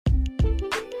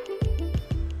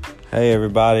Hey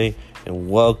everybody, and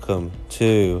welcome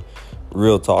to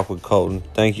Real Talk with Colton.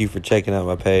 Thank you for checking out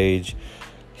my page.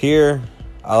 Here,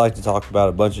 I like to talk about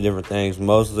a bunch of different things,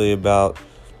 mostly about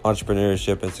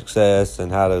entrepreneurship and success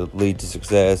and how to lead to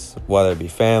success, whether it be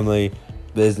family,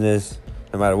 business,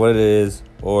 no matter what it is,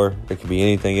 or it could be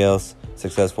anything else,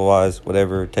 successful-wise,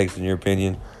 whatever it takes in your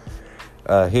opinion.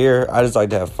 Here, I just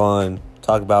like to have fun,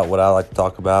 talk about what I like to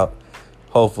talk about.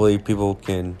 Hopefully, people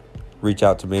can reach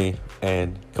out to me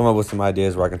and come up with some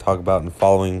ideas where I can talk about in the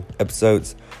following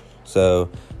episodes.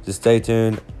 So just stay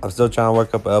tuned. I'm still trying to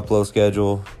work up an upload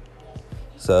schedule,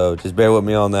 so just bear with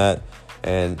me on that.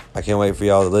 And I can't wait for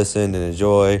y'all to listen and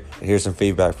enjoy and hear some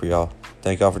feedback for y'all.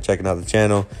 Thank y'all for checking out the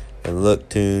channel, and look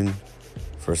tuned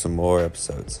for some more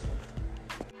episodes.